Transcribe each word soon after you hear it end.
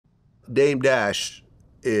Dame Dash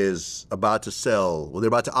is about to sell, well, they're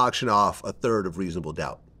about to auction off a third of Reasonable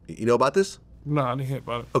Doubt. You know about this? No, I didn't hear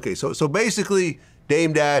about it. Okay, so basically,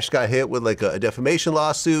 Dame Dash got hit with like a defamation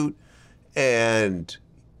lawsuit, and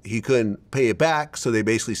he couldn't pay it back, so they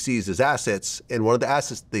basically seized his assets. And one of the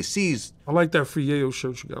assets they seized... I like that free Yayo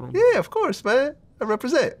shirt you got on. Yeah, of course, man. I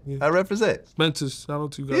represent. Yeah. I represent. Spencer's. Shout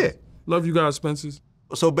out to you guys. Yeah. Love you guys, Spencer's.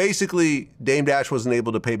 So basically, Dame Dash wasn't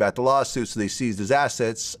able to pay back the lawsuit, so they seized his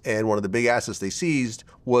assets, and one of the big assets they seized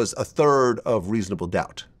was a third of Reasonable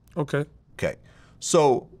Doubt. Okay. Okay.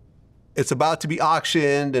 So it's about to be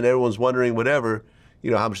auctioned, and everyone's wondering whatever,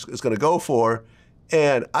 you know, how much it's going to go for.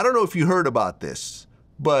 And I don't know if you heard about this,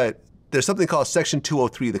 but there's something called Section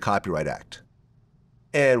 203 of the Copyright Act.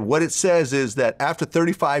 And what it says is that after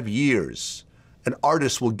 35 years, an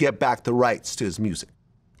artist will get back the rights to his music.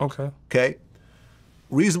 Okay. Okay?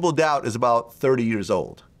 Reasonable Doubt is about 30 years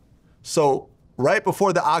old. So right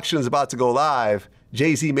before the auction is about to go live,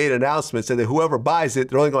 Jay-Z made an announcement saying that whoever buys it,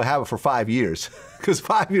 they're only going to have it for 5 years. Because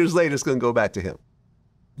 5 years later, it's going to go back to him.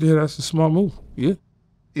 Yeah, that's a smart move. Yeah.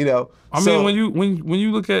 You know, I mean, when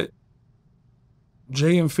you look at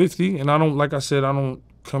Jay and 50, and I don't, like I said, I don't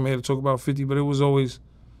come here to talk about 50, but it was always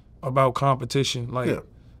about competition. Like,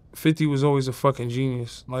 50 was always a fucking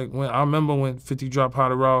genius. Like, I remember when 50 dropped How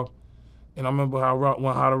to Rob, and I remember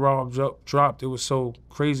when How to Rob dropped, it was so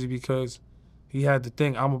crazy because he had the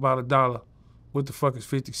thing, I'm about $1. What the fuck is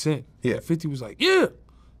 50 Cent? Yeah. And 50 was like, yeah.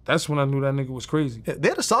 That's when I knew that nigga was crazy. Yeah, they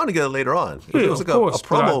had a song together later on. Yeah, it was like a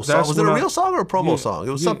promo song. Was it a real song or a promo song?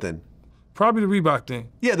 It was something. Probably the Reebok thing.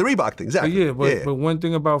 Yeah, the Reebok thing, exactly. But one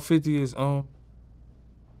thing about 50 is,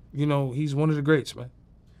 you know, he's one of the greats, man.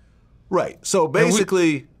 Right. So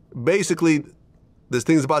basically, this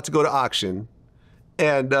thing's about to go to auction.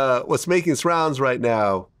 And what's making its rounds right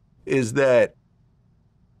now is that...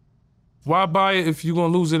 Why buy it if you're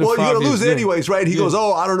going to lose it in 5 years? Well, you're going to lose it anyways, right? He goes,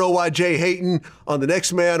 oh, I don't know why Jay hating on the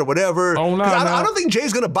next man or whatever. Oh, no, I don't think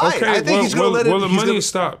Jay's going to buy it. I think he's going to let it... Well, the money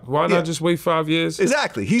stop. Why not just wait 5 years?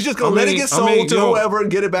 Exactly. He's just going to let it get sold to whoever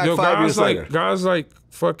and get it back 5 years later. Guys like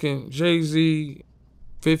fucking Jay-Z,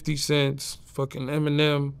 50 Cent, fucking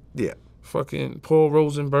Eminem, fucking Paul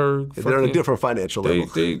Rosenberg. They're on a different financial level.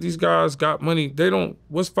 These guys got money. They don't...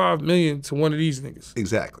 What's $5 million to one of these niggas?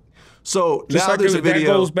 Exactly. So just now like there's a video.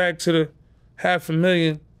 That goes back to the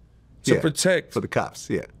 $500,000 to protect for the cops.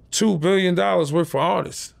 Yeah, $2 billion worth for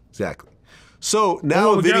artists. Exactly. So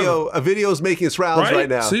now a video is making its rounds right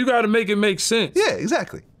now. So you got to make it make sense. Yeah,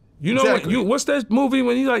 exactly. You know what's that movie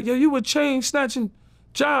when you like, yo, you were chain snatching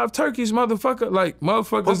jive turkeys, motherfucker. Like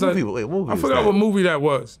motherfuckers. I forgot what movie that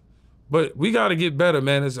was, but we got to get better,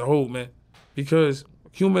 man, as a whole, man, because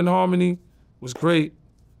Human Harmony was great.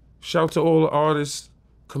 Shout to all the artists,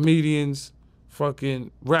 comedians, fucking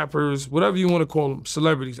rappers, whatever you want to call them,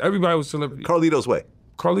 celebrities. Everybody was celebrities. Carlito's Way.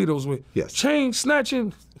 Carlito's Way. Yes. Chain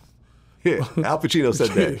snatching. Yeah, Al Pacino said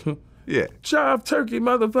that. Yeah. Jive turkey,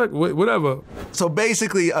 motherfucker, whatever. So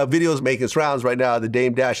basically, a video is making its rounds right now. The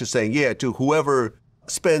Dame Dash is saying, yeah, to whoever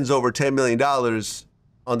spends over $10 million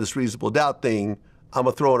on this Reasonable Doubt thing, I'm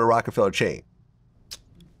going to throw in a Rockefeller chain.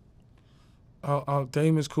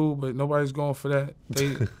 Dame is cool, but nobody's going for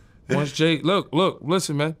that. Once Jay, look,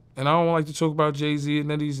 listen, man. And I don't like to talk about Jay-Z and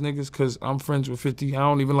none of these niggas because I'm friends with 50. I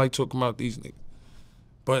don't even like talking about these niggas.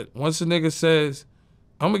 But once a nigga says,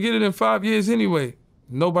 I'm going to get it in 5 years anyway,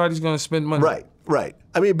 nobody's going to spend money. Right.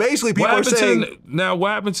 I mean, basically people are saying... Now,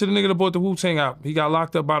 what happened to the nigga that bought the Wu-Tang album? He got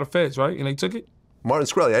locked up by the feds, right? And they took it? Martin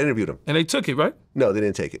Shkreli, I interviewed him. And they took it, right? No, they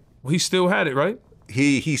didn't take it. Well, he still had it, right?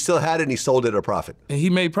 He still had it and he sold it at a profit. And he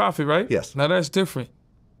made profit, right? Yes. Now that's different.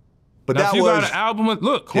 But now, that if you was... got an album,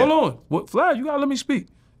 look, hold on. Vlad, you gotta let me speak.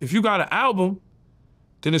 If you got an album,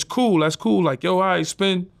 then it's cool. That's cool. Like, yo, I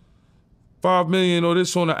spend $5 million or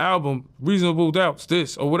this on an album, Reasonable Doubts,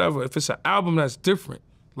 this or whatever. If it's an album that's different,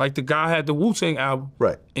 like the guy had the Wu-Tang album,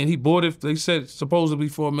 right? And he bought it. They said supposedly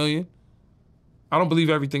for $1 million. I don't believe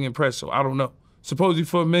everything in press, so I don't know. Supposedly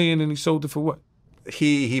for $1 million, and he sold it for what?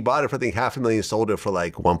 He bought it for I think $500,000, sold it for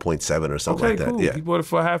like 1.7 or something like that. Cool. Yeah. He bought it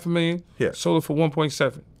for $500,000. Yeah. Sold it for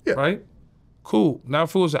 1.7. Yeah. Right. Cool. Now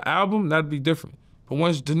if it was an album, that'd be different. But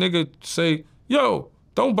once the nigga say, "Yo,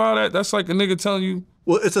 don't buy that," that's like a nigga telling you.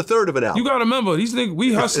 Well, it's a third of an album. You gotta remember, these niggas,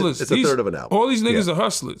 we hustlers. It's a third of an album. All these niggas are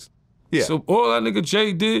hustlers. Yeah. So all that nigga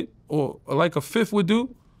Jay did, or like a fifth would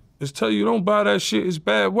do, is tell you don't buy that shit. It's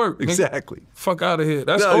bad work. Nigga. Exactly. Fuck out of here.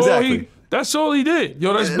 That's That's all he did.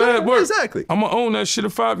 Yo, that's bad work. Exactly. I'm gonna own that shit in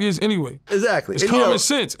 5 years anyway. Exactly. It's common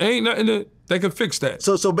sense. Ain't nothing they can fix that.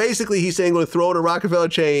 So basically he's saying we're gonna throw in a Rockefeller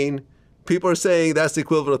chain. People are saying that's the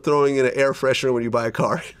equivalent of throwing in an air freshener when you buy a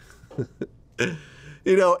car.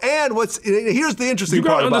 You know, and here's the interesting You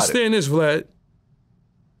part gotta about understand this, Vlad.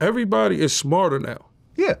 Everybody is smarter now.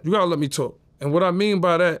 Yeah. You gotta let me talk. And what I mean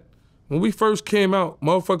by that, when we first came out,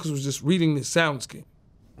 motherfuckers was just reading the sound scheme.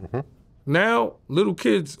 Now, little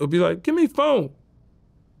kids will be like, give me phone.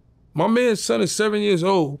 My man's son is 7 years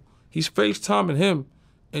old. He's FaceTiming him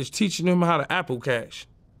and is teaching him how to Apple Cash.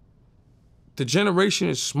 The generation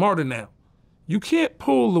is smarter now. You can't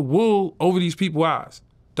pull the wool over these people's eyes.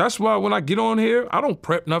 That's why when I get on here, I don't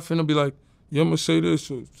prep nothing and be like, yeah, I'm gonna say this.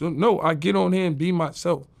 No, I get on here and be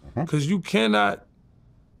myself. Because you cannot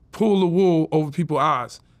pull the wool over people's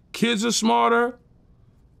eyes. Kids are smarter.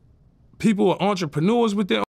 People are entrepreneurs with their